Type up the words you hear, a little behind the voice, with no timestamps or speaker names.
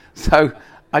So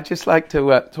I'd just like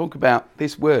to talk about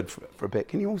this word for a bit.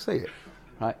 Can you all see it?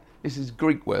 Right. This is a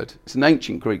Greek word. It's an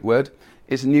ancient Greek word.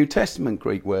 It's a New Testament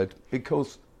Greek word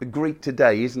because the Greek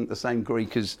today isn't the same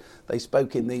Greek as they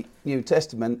spoke in the New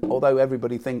Testament, although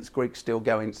everybody thinks Greek's still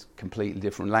going. It's a completely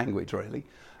different language, really.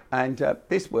 And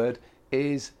this word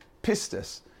is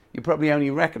pistis. You probably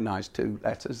only recognise two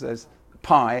letters. There's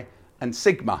pi and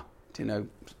sigma,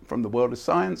 from the world of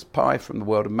science, pi from the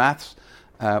world of maths,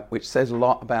 which says a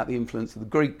lot about the influence of the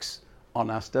Greeks on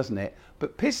us, doesn't it?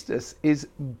 But pistis is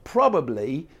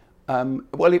probably,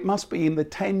 it must be in the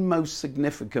 10 most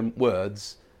significant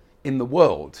words in the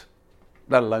world,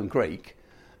 let alone Greek,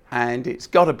 and it's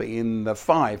got to be in the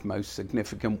 5 most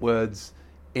significant words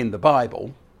in the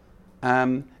Bible.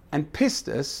 And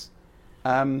pistis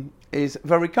is a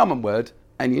very common word,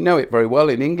 and you know it very well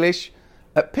in English.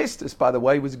 Pistis, by the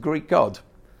way, was a Greek god.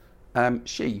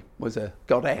 She was a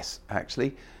goddess,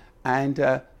 actually. And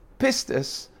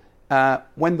pistis,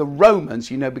 when the Romans,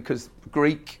 because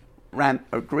Greece ran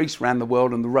the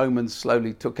world and the Romans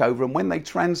slowly took over. And when they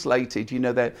translated,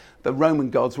 the Roman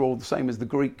gods were all the same as the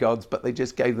Greek gods, but they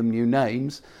just gave them new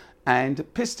names. And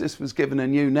pistis was given a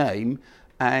new name,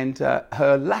 and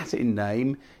her Latin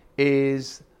name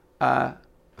is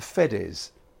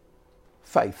fides,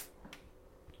 faith.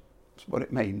 That's what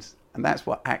it means. And that's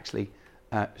what actually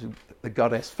the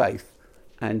goddess faith.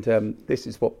 And this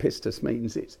is what pistis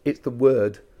means. It's the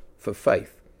word for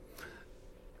faith.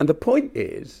 And the point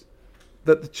is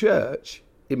that the church,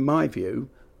 in my view,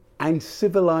 and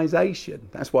civilization,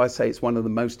 that's why I say it's one of the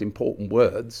most important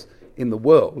words in the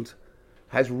world,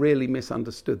 has really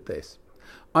misunderstood this.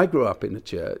 I grew up in a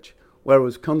church where I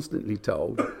was constantly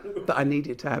told that I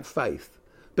needed to have faith,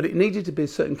 but it needed to be a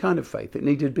certain kind of faith. It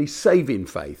needed to be saving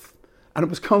faith. And I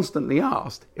was constantly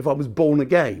asked if I was born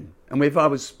again and if I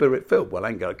was spirit-filled. Well,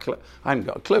 I hadn't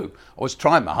got a clue. I was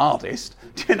trying my hardest,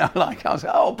 I was like,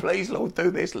 oh, please, Lord,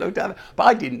 do this, Lord, do that. But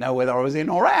I didn't know whether I was in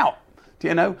or out.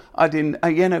 I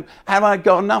didn't, have I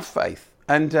got enough faith?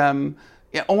 And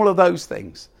all of those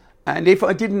things. And if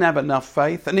I didn't have enough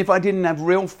faith, and if I didn't have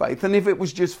real faith, and if it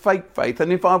was just fake faith,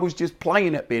 and if I was just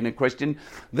playing at being a Christian,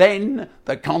 then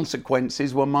the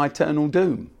consequences were my eternal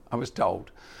doom, I was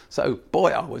told. So,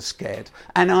 boy, I was scared.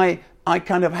 And I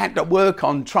kind of had to work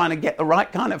on trying to get the right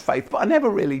kind of faith, but I never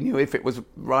really knew if it was the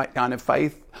right kind of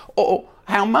faith or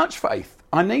how much faith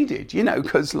I needed,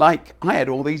 because I had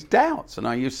all these doubts. And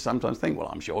I used to sometimes think, well,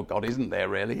 I'm sure God isn't there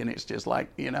really. And it's just like,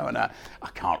 and I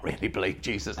can't really believe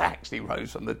Jesus actually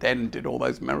rose from the dead and did all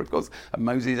those miracles. And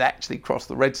Moses actually crossed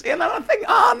the Red Sea. And then I think,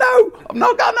 no, I've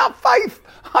not got enough faith.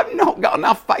 I've not got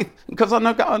enough faith. Because I've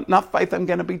not got enough faith, I'm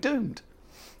going to be doomed.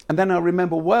 And then I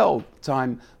remember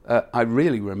I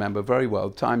really remember very well,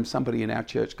 time somebody in our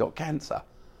church got cancer.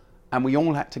 And we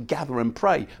all had to gather and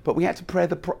pray. But we had to pray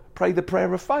the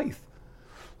prayer of faith.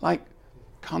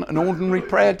 Can't an ordinary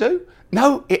prayer do?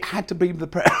 No, it had to be the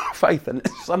prayer of faith. And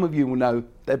some of you will know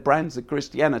they're brands of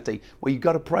Christianity where you've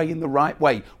got to pray in the right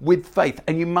way with faith.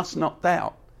 And you must not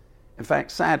doubt. In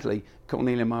fact, sadly,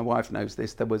 Cornelia, my wife, knows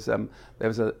this. There was a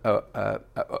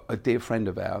dear friend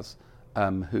of ours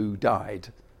who died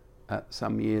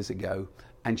some years ago,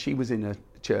 and she was in a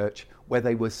church where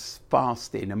they were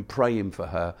fasting and praying for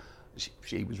her.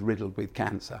 She was riddled with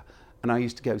cancer, and I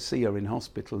used to go see her in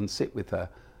hospital and sit with her,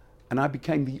 and I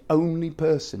became the only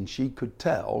person she could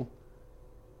tell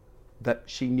that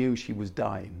she knew she was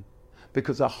dying,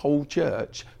 because the whole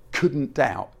church couldn't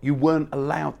doubt. You weren't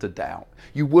allowed to doubt.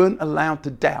 You weren't allowed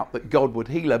to doubt that God would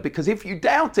heal her, because if you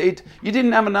doubted, you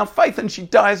didn't have enough faith and she'd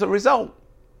die as a result.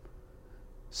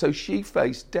 So she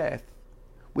faced death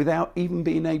without even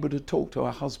being able to talk to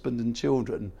her husband and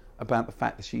children about the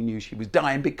fact that she knew she was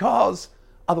dying, because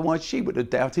otherwise she would have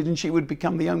doubted and she would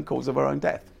become the own cause of her own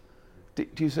death. Do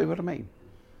you see what I mean?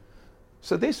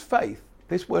 So this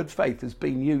word faith, has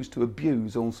been used to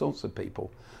abuse all sorts of people.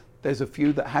 There's a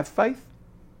few that have faith,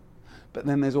 but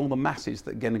then there's all the masses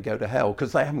that are going to go to hell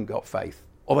because they haven't got faith,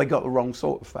 or they got the wrong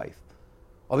sort of faith,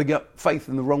 or they got faith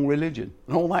in the wrong religion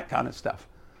and all that kind of stuff.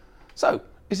 So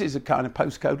this is a kind of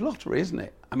postcode lottery, isn't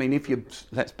it? I mean,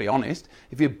 let's be honest,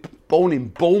 if you're born in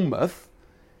Bournemouth,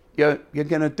 you're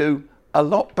going to do a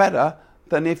lot better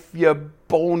than if you're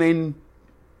born in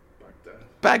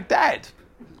Baghdad.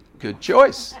 Good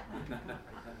choice.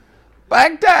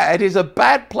 Baghdad is a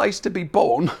bad place to be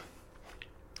born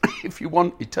if you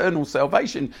want eternal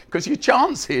salvation, because your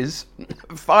chances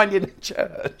of finding a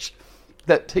church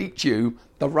that teach you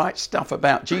the right stuff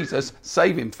about Jesus,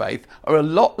 saving faith, are a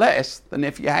lot less than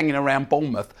if you're hanging around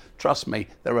Bournemouth. Trust me,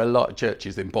 there are a lot of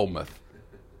churches in Bournemouth.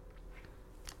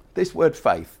 This word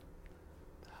faith,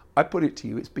 I put it to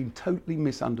you, it's been totally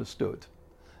misunderstood.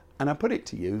 And I put it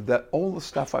to you that all the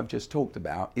stuff I've just talked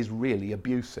about is really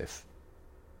abusive.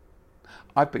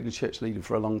 I've been a church leader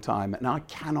for a long time, and I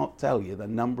cannot tell you the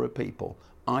number of people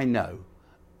I know,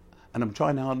 and I'm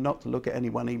trying hard not to look at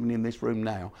anyone even in this room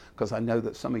now, because I know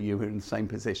that some of you are in the same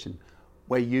position,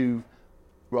 where you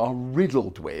are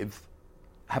riddled with,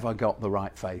 have I got the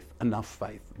right faith, enough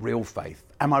faith, real faith?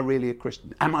 Am I really a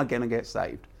Christian? Am I going to get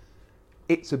saved?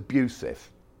 It's abusive.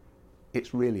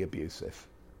 It's really abusive.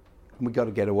 And we've got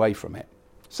to get away from it.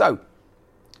 So,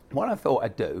 what I thought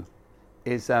I'd do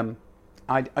is I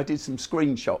did some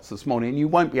screenshots this morning, and you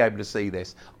won't be able to see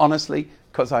this, honestly,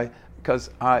 because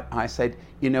I said,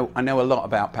 you know, I know a lot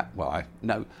about,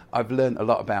 I've learned a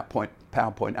lot about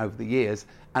PowerPoint over the years,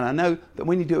 and I know that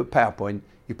when you do a PowerPoint,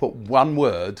 you put one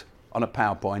word on a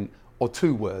PowerPoint, or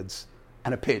two words,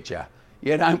 and a picture.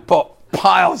 You don't put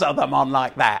piles of them on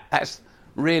like that. That's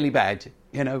really bad.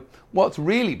 You know, what's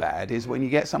really bad is when you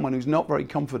get someone who's not very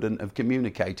confident of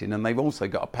communicating, and they've also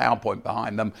got a PowerPoint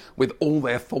behind them with all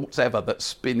their thoughts ever that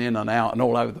spin in and out and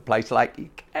all over the place, like,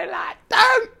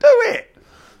 don't do it.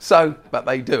 So, but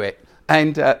they do it.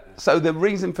 And so the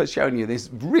reason for showing you this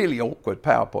really awkward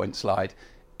PowerPoint slide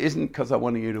isn't because I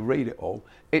wanted you to read it all.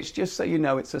 It's just so you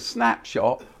know it's a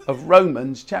snapshot of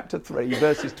Romans chapter 3,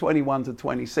 verses 21 to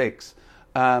 26.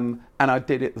 And I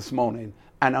did it this morning.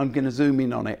 And I'm going to zoom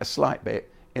in on it a slight bit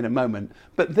in a moment.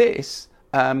 But this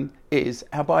is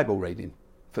our Bible reading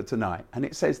for tonight. And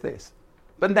it says this: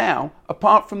 but now,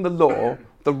 apart from the law,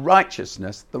 the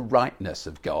righteousness, the rightness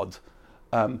of God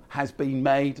has been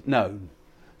made known,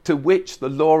 to which the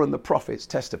law and the prophets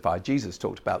testify. Jesus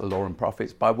talked about the law and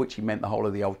prophets, by which he meant the whole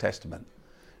of the Old Testament.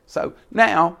 So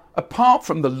now, apart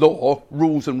from the law,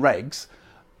 rules and regs,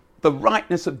 the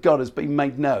rightness of God has been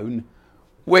made known,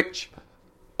 which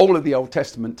all of the Old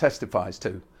Testament testifies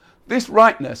to. This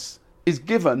rightness is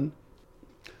given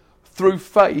through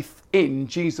faith in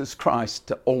Jesus Christ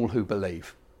to all who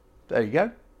believe. There you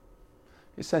go.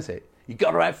 It says it. You've got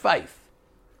to have faith.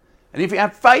 And if you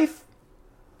have faith,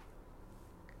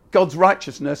 God's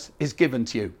righteousness is given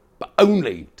to you, but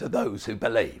only to those who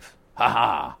believe. Ha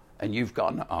ha. And you've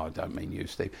got, I don't mean you,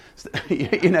 Steve.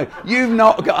 You know, you've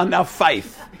not got enough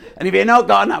faith. And if you've not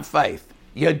got enough faith,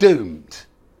 you're doomed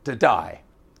to die.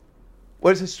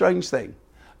 Well, it's a strange thing.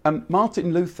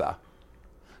 Martin Luther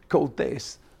called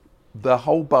this the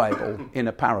whole Bible in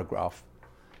a paragraph.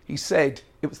 He said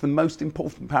it was the most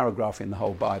important paragraph in the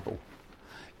whole Bible.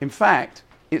 In fact,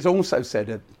 it's also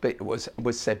said,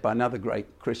 was said by another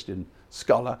great Christian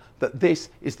scholar, that this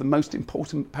is the most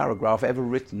important paragraph ever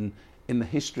written in the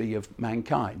history of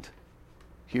mankind,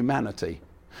 humanity.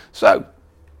 So,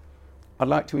 I'd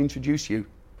like to introduce you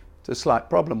to a slight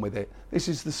problem with it. This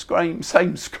is the same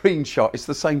screenshot. It's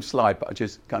the same slide, but I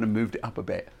just kind of moved it up a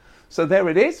bit. So there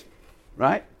it is,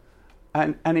 right?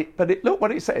 But look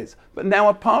what it says. But now,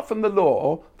 apart from the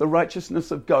law, the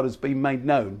righteousness of God has been made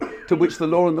known, to which the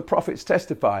law and the prophets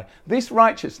testify. This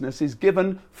righteousness is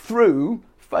given through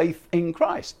faith in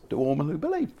Christ to all who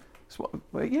believe. It's what,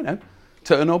 you know,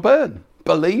 turn or burn,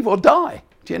 believe or die.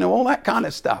 Do you know, all that kind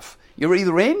of stuff? You're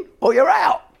either in or you're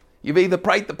out. You've either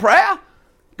prayed the prayer,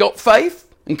 got faith,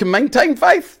 and can maintain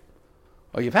faith,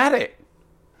 or you've had it.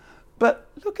 But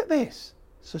look at this.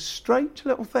 It's a strange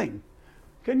little thing.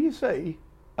 Can you see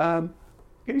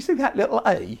that little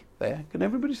A there? Can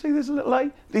everybody see there's a little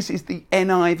A? This is the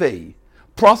NIV,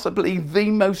 possibly the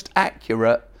most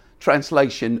accurate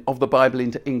translation of the Bible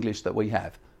into English that we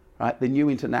have, right? The New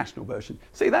International Version.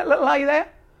 See that little A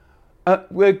there?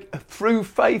 We're through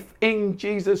faith in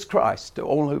Jesus Christ to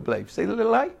all who believe. See the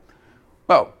little A?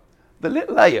 Well, the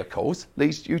little A, of course,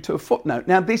 leads you to a footnote.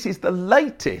 Now, this is the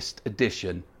latest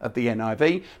edition of the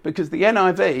NIV, because the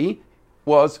NIV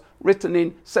was written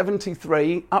in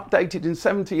 73, updated in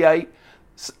 78,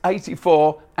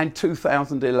 84, and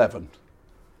 2011.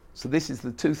 So this is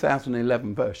the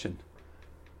 2011 version.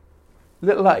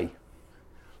 Little A.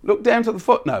 Look down to the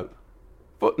footnote.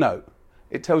 Footnote.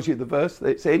 It tells you the verse that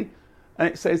it's in, and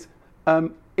it says,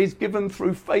 is given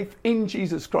through faith in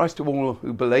Jesus Christ to all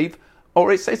who believe.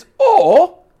 Or it says,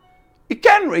 or you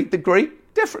can read the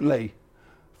Greek differently.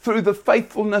 Through the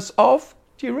faithfulness of,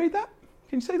 do you read that?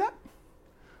 Can you see that?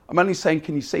 I'm only saying,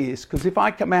 can you see this? Because if I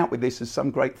come out with this as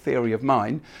some great theory of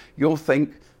mine, you'll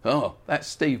think, oh, that's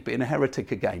Steve being a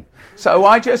heretic again. So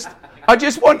I just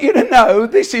want you to know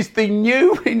this is the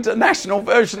New International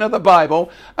Version of the Bible.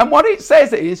 And what it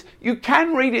says is, you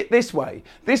can read it this way.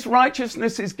 This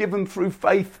righteousness is given through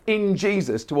faith in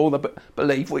Jesus to all that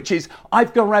believe, which is,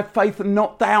 I've got to have faith and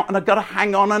not doubt, and I've got to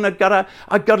hang on, and I've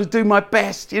got to do my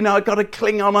best, you know, I've got to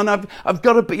cling on, and I've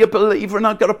got to be a believer, and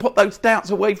I've got to put those doubts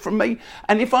away from me.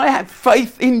 And if I have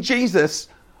faith in Jesus,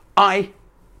 I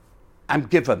am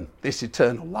given this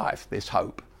eternal life, this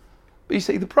hope. But you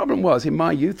see, the problem was in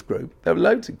my youth group, there were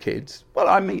loads of kids. Well,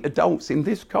 I meet adults in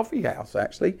this coffee house,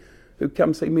 actually, who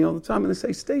come see me all the time, and they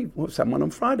say, Steve, well, someone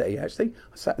on Friday, actually,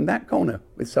 I sat in that corner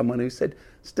with someone who said,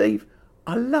 Steve,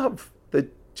 I love the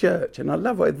church and I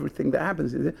love everything that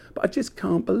happens in there, but I just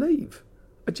can't believe.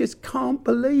 I just can't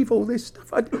believe all this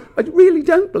stuff. I really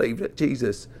don't believe that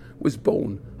Jesus was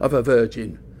born of a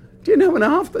virgin. Do you know, and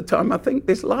half the time I think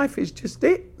this life is just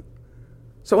it.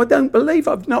 So I don't believe,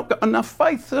 I've not got enough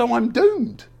faith, so I'm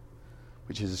doomed.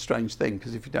 Which is a strange thing,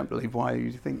 because if you don't believe, why do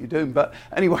you think you're doomed? But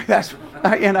anyway, that's,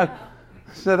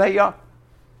 so there you are.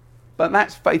 But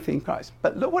that's faith in Christ.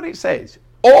 But look what it says.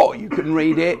 Or you can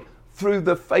read it through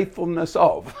the faithfulness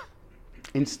of,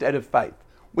 instead of faith,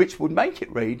 which would make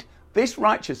it read, this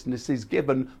righteousness is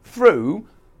given through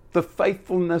the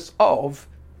faithfulness of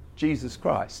Jesus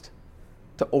Christ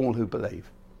to all who believe.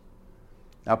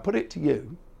 Now, put it to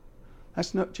you,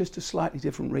 that's not just a slightly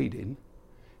different reading.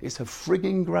 It's a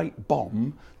frigging great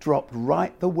bomb dropped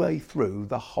right the way through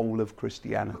the whole of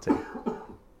Christianity.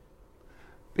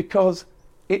 Because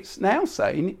it's now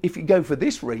saying, if you go for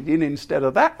this reading instead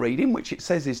of that reading, which it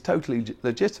says is totally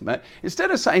legitimate, instead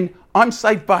of saying, I'm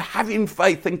saved by having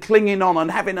faith and clinging on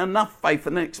and having enough faith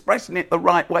and expressing it the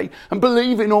right way and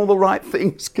believing all the right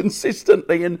things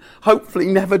consistently and hopefully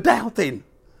never doubting.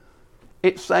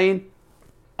 It's saying,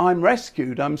 I'm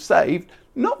rescued, I'm saved,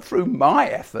 not through my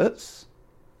efforts.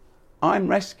 I'm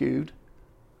rescued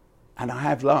and I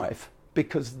have life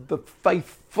because of the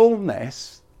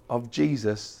faithfulness of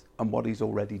Jesus and what he's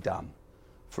already done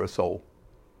for us all.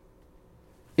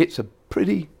 It's a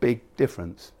pretty big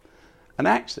difference. And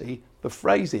actually, the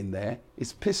phrase in there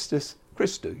is pistis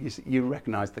Christou. You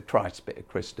recognise the Christ bit of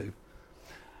Christou.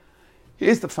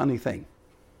 Here's the funny thing.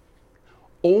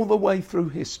 All the way through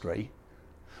history,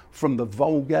 from the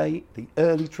Vulgate, the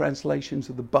early translations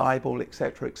of the Bible,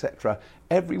 etc.,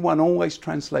 everyone always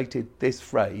translated this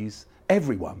phrase,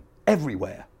 everyone,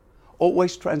 everywhere,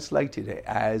 always translated it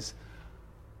as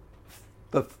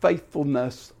the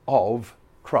faithfulness of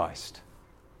Christ.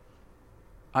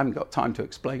 I haven't got time to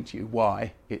explain to you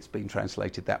why it's been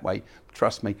translated that way.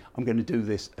 Trust me, I'm going to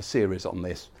do a series on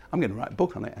this. I'm going to write a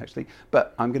book on it, actually,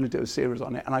 but I'm going to do a series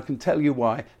on it, and I can tell you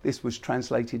why this was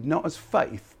translated not as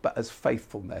faith, but as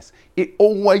faithfulness. It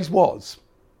always was,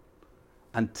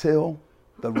 until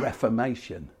the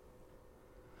Reformation,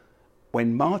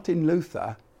 when Martin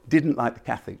Luther didn't like the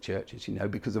Catholic Church, as you know,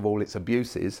 because of all its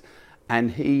abuses, and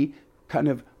he kind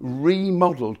of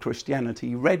remodeled Christianity.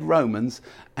 He read Romans,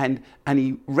 and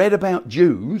he read about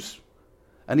Jews,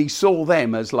 and he saw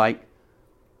them as like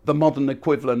the modern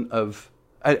equivalent of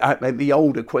the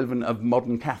old equivalent of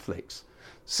modern Catholics.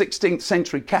 16th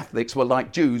century Catholics were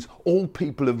like Jews, all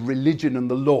people of religion and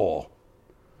the law.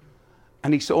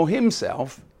 And he saw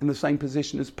himself in the same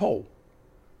position as Paul.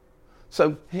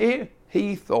 So here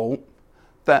he thought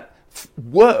that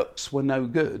works were no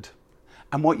good.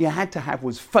 And what you had to have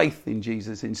was faith in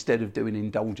Jesus instead of doing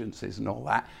indulgences and all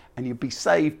that. And you'd be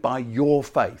saved by your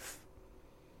faith.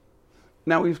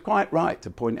 Now, he was quite right to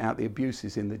point out the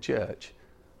abuses in the church.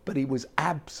 But he was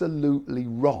absolutely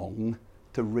wrong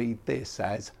to read this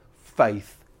as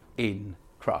faith in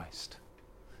Christ.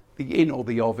 The in or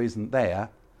the of isn't there.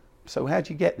 So how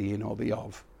do you get the in or the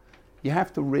of? You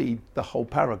have to read the whole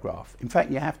paragraph. In fact,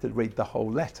 you have to read the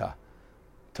whole letter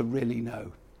to really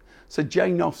know. So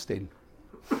Jane Austen,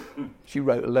 she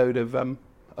wrote a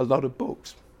lot of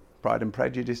books, Pride and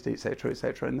Prejudice,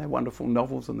 etc., and they're wonderful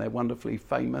novels and they're wonderfully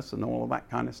famous and all of that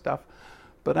kind of stuff.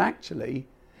 But actually,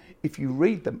 if you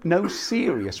read them, no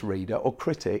serious reader or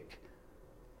critic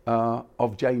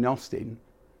of Jane Austen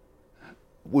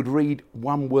would read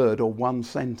one word or one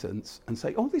sentence and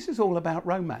say, oh, this is all about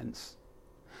romance.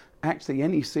 Actually,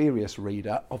 any serious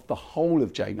reader of the whole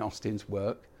of Jane Austen's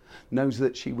work knows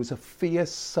that she was a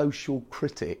fierce social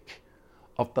critic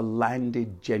of the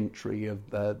landed gentry of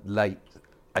the late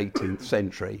 18th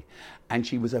century. And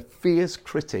she was a fierce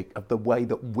critic of the way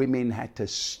that women had to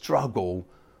struggle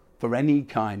for any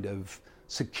kind of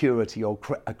security or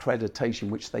accreditation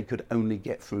which they could only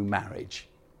get through marriage.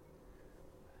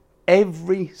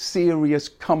 Every serious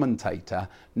commentator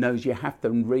knows you have to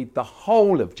read the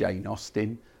whole of Jane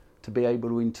Austen to be able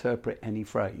to interpret any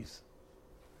phrase.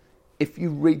 If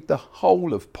you read the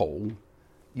whole of Paul,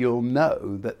 you'll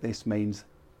know that this means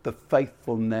the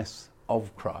faithfulness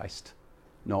of Christ,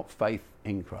 not faith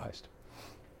in Christ.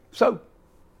 So,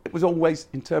 it was always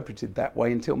interpreted that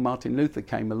way until Martin Luther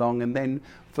came along, and then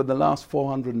for the last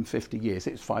 450 years,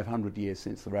 it's 500 years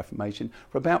since the Reformation,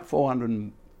 for about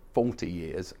 440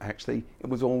 years actually, it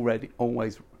was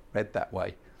always read that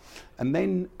way. And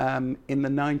then in the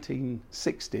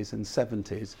 1960s and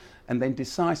 70s, and then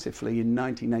decisively in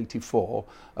 1984,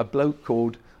 a bloke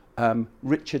called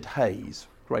Richard Hayes,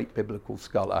 great biblical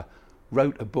scholar,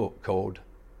 wrote a book called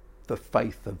The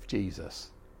Faith of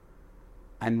Jesus.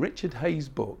 And Richard Hayes'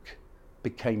 book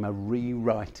became a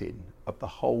rewriting of the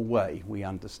whole way we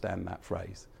understand that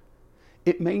phrase.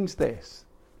 It means this,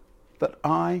 that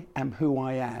I am who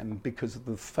I am because of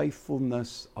the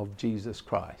faithfulness of Jesus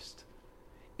Christ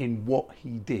in what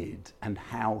he did and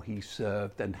how he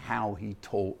served and how he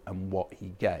taught and what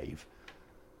he gave.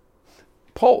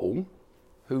 Paul,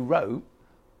 who wrote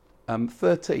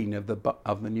 13 of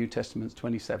the New Testament's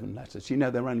 27 letters. You know,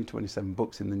 there are only 27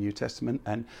 books in the New Testament,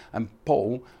 and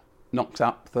Paul knocks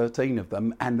up 13 of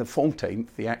them, and the 14th,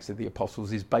 the Acts of the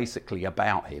Apostles, is basically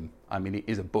about him. I mean, it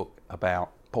is a book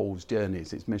about Paul's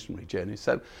journeys, his missionary journeys.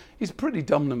 So he's a pretty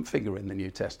dominant figure in the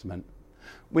New Testament.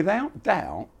 Without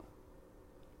doubt,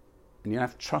 and you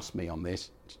have to trust me on this,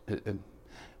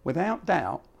 without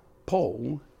doubt,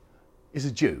 Paul is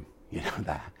a Jew, you know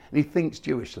that, and he thinks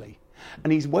Jewishly.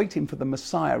 And he's waiting for the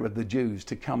Messiah of the Jews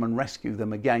to come and rescue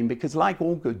them again, because like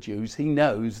all good Jews, he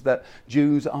knows that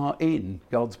Jews are in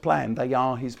God's plan. They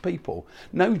are his people.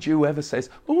 No Jew ever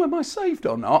says, oh, am I saved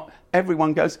or not?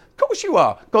 Everyone goes, of course you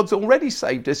are. God's already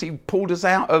saved us. He pulled us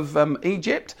out of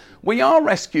Egypt. We are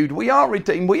rescued. We are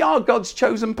redeemed. We are God's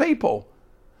chosen people.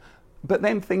 But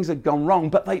then things had gone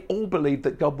wrong, but they all believed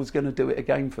that God was going to do it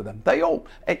again for them. They all,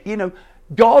 you know,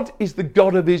 God is the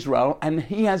God of Israel, and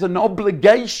he has an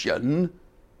obligation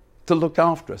to look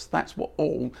after us. That's what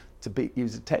all,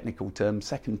 use a technical term,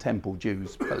 Second Temple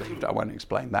Jews believed. I won't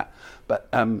explain that. But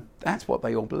that's what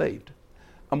they all believed.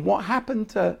 And what happened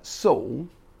to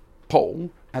Paul,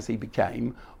 as he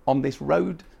became, on this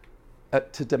road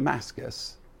to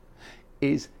Damascus,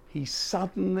 is he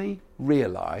suddenly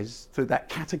realized, through that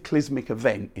cataclysmic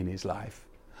event in his life,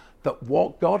 that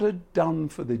what God had done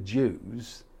for the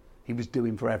Jews, he was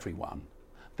doing for everyone.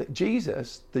 That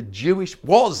Jesus,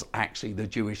 was actually the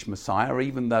Jewish Messiah,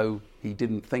 even though he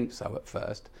didn't think so at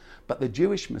first. But the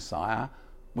Jewish Messiah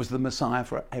was the Messiah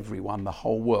for everyone, the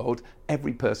whole world,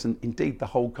 every person, indeed the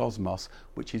whole cosmos,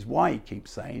 which is why he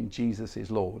keeps saying Jesus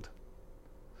is Lord.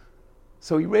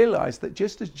 So he realized that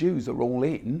just as Jews are all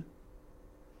in,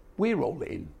 we're all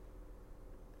in.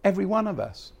 Every one of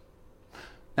us.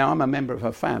 Now, I'm a member of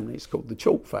a family. It's called the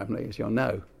Chalk family, as you'll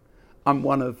know. I'm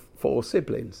one of 4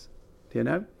 siblings, do you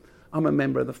know? I'm a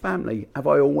member of the family. Have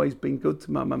I always been good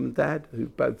to my mum and dad,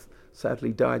 who've both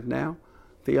sadly died now?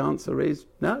 The answer is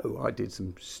no, I did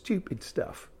some stupid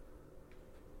stuff.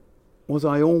 Was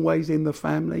I always in the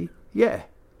family? Yeah.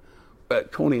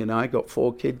 But Connie and I got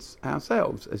 4 kids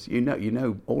ourselves, as you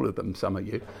know all of them, some of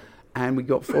you, and we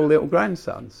got 4 little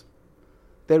grandsons.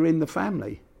 They're in the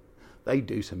family. They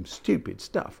do some stupid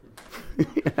stuff.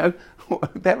 You know,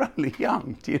 they're only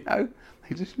young, do you know?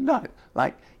 They just know.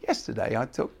 Like yesterday, I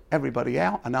took everybody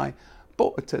out and I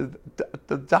bought it to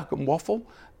the Duck and Waffle,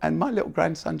 and my little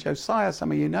grandson Josiah,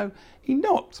 some of you know, he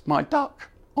knocked my duck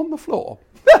on the floor.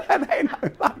 And they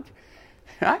know, like,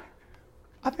 you know,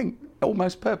 I think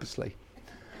almost purposely.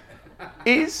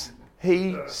 Is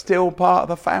he still part of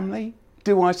the family?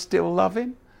 Do I still love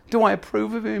him? Do I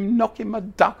approve of him knocking my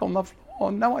duck on the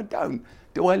floor? No, I don't.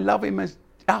 Do I love him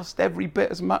just every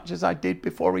bit as much as I did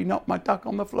before he knocked my duck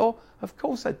on the floor? Of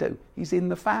course I do. He's in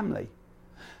the family.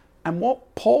 And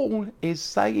what Paul is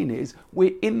saying is,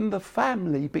 we're in the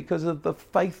family because of the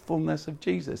faithfulness of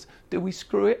Jesus. Do we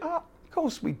screw it up? Of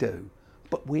course we do.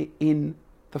 But we're in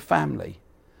the family.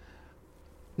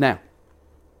 Now,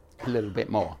 a little bit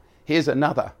more. Here's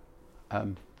another.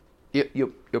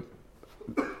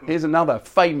 Here's another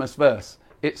famous verse.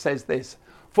 It says this: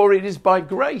 for it is by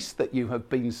grace that you have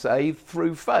been saved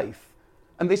through faith.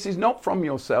 And this is not from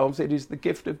yourselves, it is the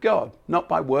gift of God, not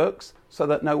by works, so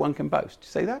that no one can boast. Do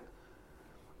you see that?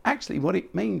 Actually, what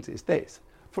it means is this: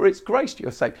 for it's grace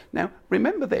you're saved. Now,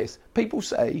 remember this. People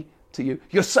say to you,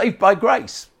 you're saved by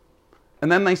grace.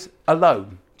 And then they say,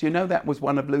 alone. Do you know that was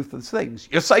one of Luther's things?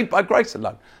 You're saved by grace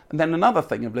alone. And then another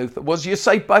thing of Luther was, you're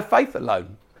saved by faith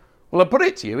alone. Well, I put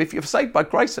it to you, if you're saved by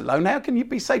grace alone, how can you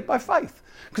be saved by faith?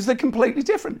 Because they're completely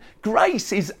different.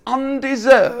 Grace is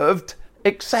undeserved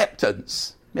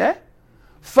acceptance. Yeah?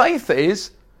 Faith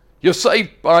is, you're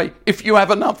saved by if you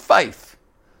have enough faith.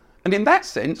 And in that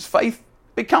sense, faith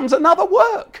becomes another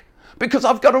work. Because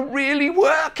I've got to really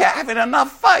work at having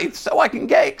enough faith so I can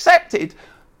get accepted.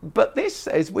 But this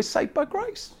says we're saved by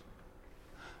grace.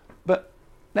 But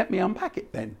let me unpack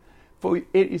it then. For it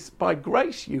is by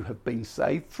grace you have been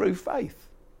saved through faith.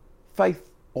 Faith,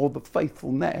 or the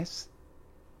faithfulness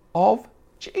of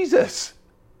Jesus.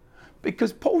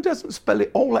 Because Paul doesn't spell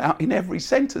it all out in every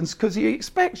sentence because he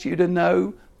expects you to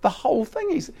know the whole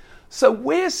thing. So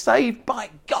we're saved by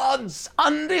God's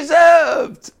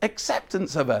undeserved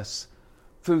acceptance of us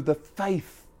through the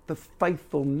faith, the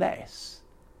faithfulness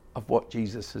of what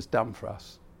Jesus has done for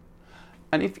us.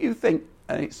 And if you think,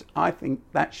 I think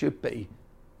that should be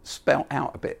spelt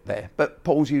out a bit there, but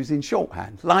Paul's using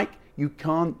shorthand. Like, you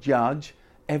can't judge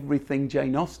everything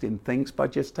Jane Austen thinks by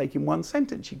just taking one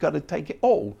sentence. You've got to take it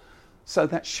all. So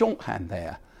that's shorthand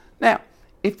there. Now,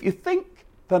 if you think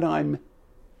that I'm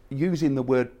using the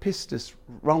word pistis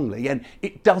wrongly, and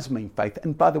it does mean faith,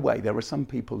 and by the way, there are some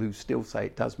people who still say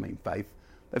it does mean faith.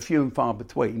 They're few and far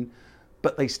between,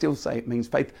 but they still say it means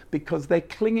faith because they're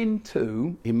clinging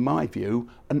to, in my view,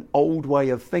 an old way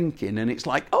of thinking. And it's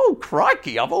like, oh,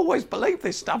 crikey, I've always believed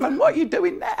this stuff, and what are you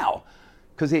doing now?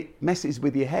 Because it messes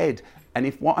with your head. And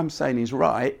if what I'm saying is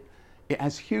right, it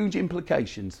has huge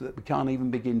implications that we can't even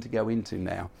begin to go into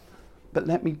now. But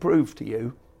let me prove to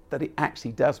you that it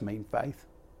actually does mean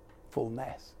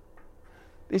faithfulness.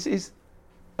 This is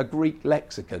a Greek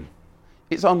lexicon.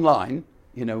 It's online.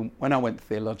 You know, when I went to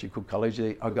theological college,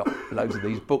 I got loads of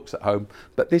these books at home,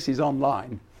 but this is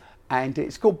online, and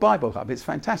it's called Bible Hub. It's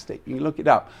fantastic. You can look it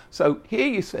up. So here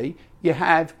you see, you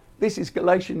have, this is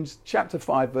Galatians chapter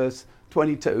 5, verse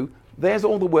 22. There's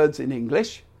all the words in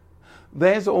English.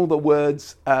 There's all the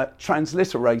words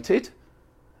transliterated.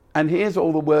 And here's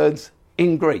all the words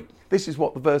in Greek. This is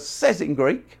what the verse says in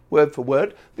Greek, word for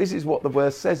word. This is what the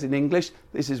verse says in English.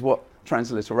 This is what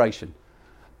transliteration.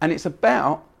 And it's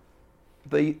about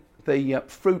the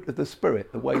fruit of the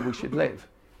Spirit, the way we should live.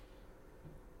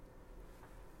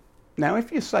 Now,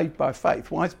 if you're saved by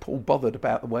faith, why is Paul bothered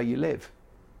about the way you live?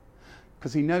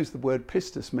 Because he knows the word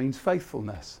pistis means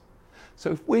faithfulness.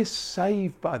 So if we're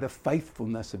saved by the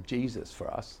faithfulness of Jesus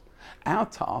for us, our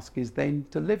task is then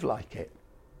to live like it.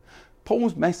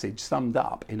 Paul's message summed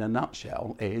up in a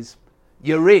nutshell is,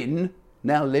 you're in,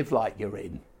 now live like you're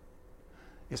in.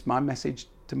 It's my message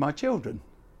to my children,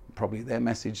 probably their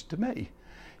message to me.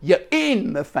 You're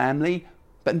in the family,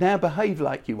 but now behave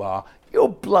like you are. You'll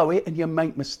blow it and you'll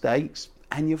make mistakes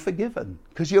and you're forgiven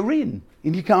because you're in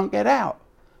and you can't get out.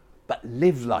 But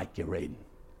live like you're in.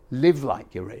 Live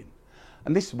like you're in.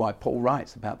 And this is why Paul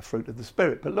writes about the fruit of the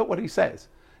Spirit. But look what he says.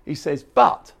 He says,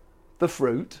 but the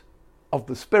fruit of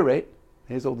the Spirit,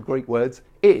 here's all the Greek words,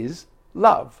 is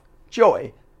love,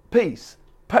 joy, peace,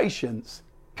 patience,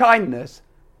 kindness,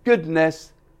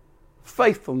 goodness,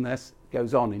 faithfulness.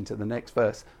 Goes on into the next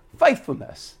verse.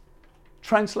 Faithfulness.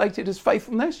 Translated as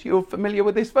faithfulness. You're familiar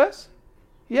with this verse?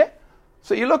 Yeah?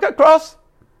 So you look across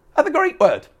at the Greek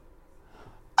word.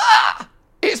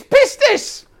 It's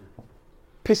pistis.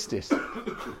 Pistis.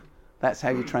 That's how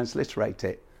you transliterate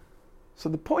it. So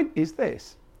the point is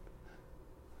this.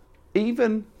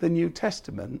 Even the New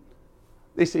Testament,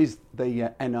 this is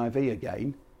the NIV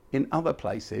again, in other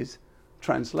places,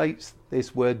 translates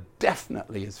this word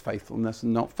definitely as faithfulness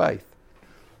and not faith.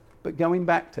 But going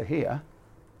back to here,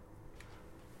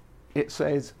 it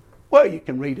says, well, you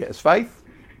can read it as faith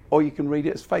or you can read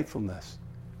it as faithfulness.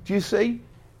 Do you see?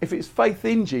 If it's faith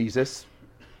in Jesus,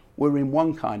 we're in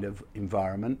one kind of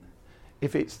environment.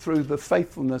 If it's through the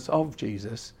faithfulness of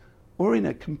Jesus, we're in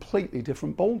a completely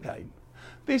different ballgame.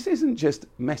 This isn't just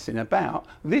messing about.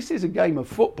 This is a game of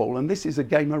football and this is a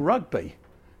game of rugby.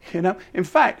 You know, in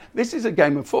fact, this is a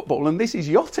game of football and this is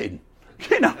yachting.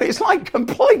 You know, it's like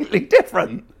completely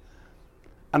different.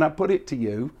 And I put it to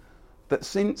you that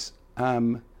since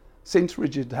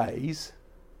Richard Hayes,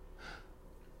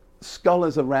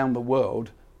 scholars around the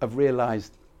world have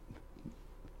realised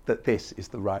that this is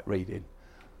the right reading.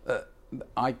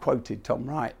 I quoted Tom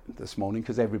Wright this morning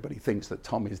because everybody thinks that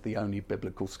Tom is the only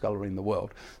biblical scholar in the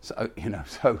world. So, you know,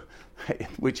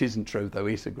 which isn't true, though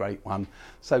he's a great one.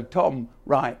 So Tom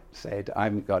Wright said, I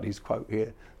haven't got his quote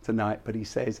here tonight, but he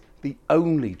says, the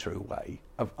only true way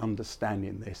of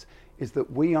understanding this is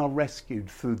that we are rescued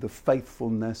through the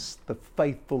faithfulness, the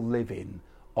faithful living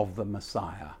of the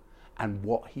Messiah and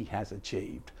what he has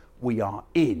achieved. We are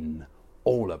in,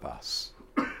 all of us.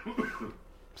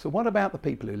 So what about the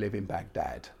people who live in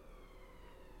Baghdad?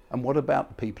 And what about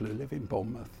the people who live in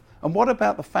Bournemouth? And what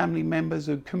about the family members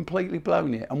who've completely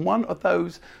blown it? And what are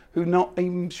those who are not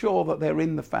even sure that they're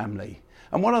in the family?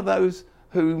 And what are those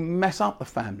who mess up the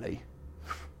family?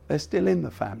 They're still in the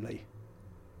family.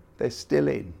 They're still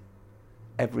in,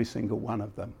 every single one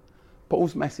of them.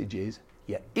 Paul's message is,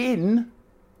 you're in.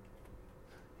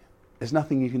 There's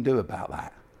nothing you can do about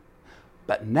that.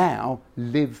 But now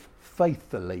live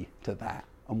faithfully to that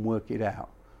and work it out.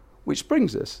 Which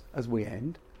brings us, as we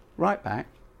end, right back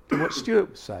to what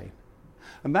Stuart was saying.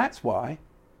 And that's why,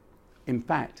 in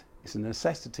fact, It's a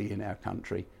necessity in our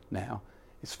country now.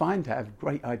 It's fine to have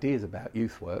great ideas about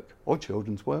youth work or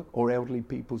children's work or elderly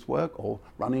people's work or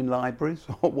running libraries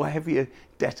or whatever,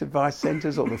 debt advice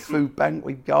centres or the food bank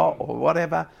we've got or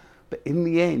whatever. But in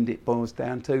the end, it boils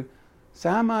down to, so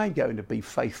am I going to be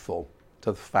faithful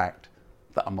to the fact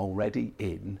that I'm already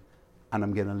in and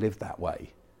I'm going to live that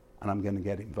way and I'm going to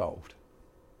get involved?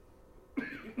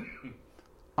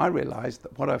 I realise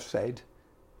that what I've said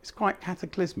is quite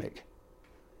cataclysmic.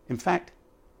 In fact,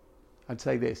 I'd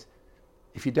say this.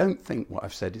 If you don't think what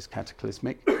I've said is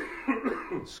cataclysmic,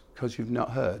 it's because you've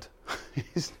not heard.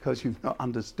 It's because you've not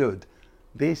understood.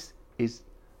 This is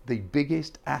the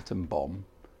biggest atom bomb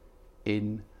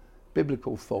in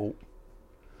biblical thought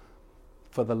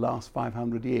for the last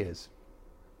 500 years.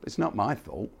 It's not my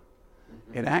thought.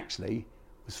 It actually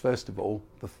was, first of all,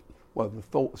 the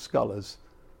thought of scholars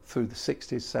through the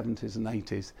 60s, 70s and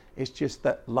 80s. It's just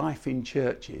that life in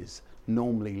churches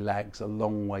normally lags a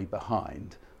long way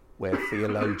behind where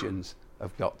theologians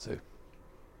have got to.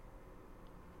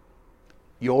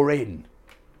 You're in,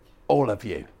 all of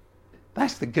you.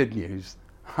 That's the good news.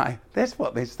 Right? That's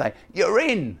what they say. You're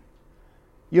in.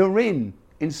 You're in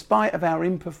spite of our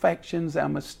imperfections, our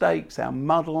mistakes, our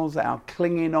muddles, our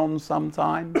clinging on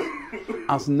sometimes,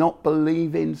 us not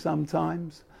believing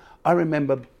sometimes. I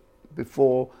remember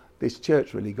before this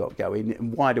church really got going,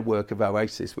 and wider work of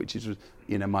Oasis, which is,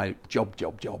 my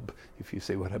job, if you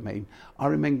see what I mean. I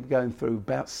remember going through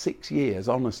about 6 years,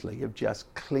 honestly, of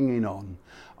just clinging on.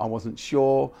 I wasn't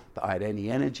sure that I had any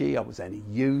energy, I was any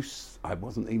use. I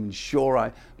wasn't even sure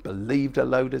I believed a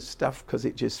load of stuff because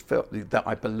it just felt that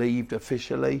I believed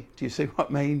officially. Do you see what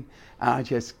I mean? And I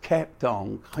just kept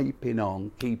on, keeping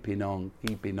on,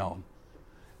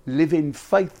 living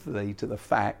faithfully to the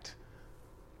fact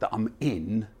that I'm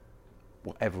in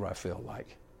whatever I feel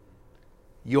like.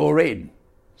 You're in,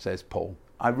 says Paul.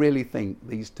 I really think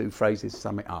these two phrases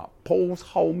sum it up. Paul's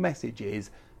whole message is,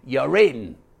 you're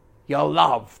in, you're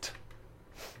loved,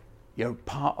 you're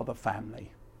part of the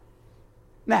family.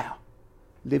 Now,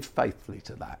 live faithfully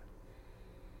to that.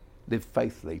 Live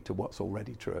faithfully to what's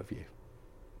already true of you.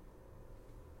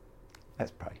 Let's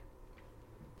pray.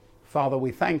 Father,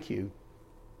 we thank you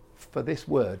for this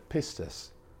word, pistis,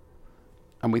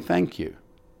 and we thank you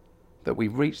that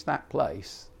we've reached that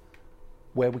place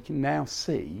where we can now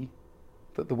see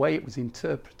that the way it was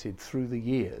interpreted through the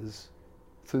years,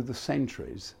 through the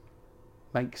centuries,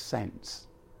 makes sense.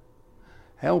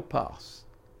 Help us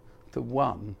to,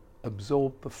 one,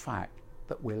 absorb the fact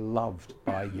that we're loved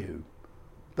by you,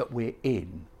 that we're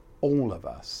in, all of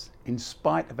us, in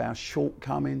spite of our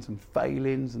shortcomings and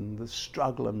failings and the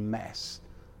struggle and mess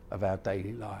of our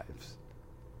daily lives.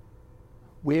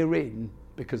 We're in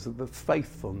because of the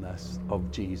faithfulness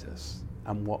of Jesus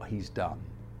and what he's done.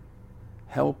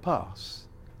 Help us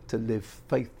to live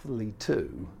faithfully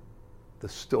to the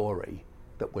story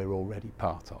that we're already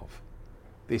part of.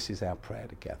 This is our prayer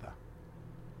together.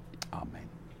 Amen.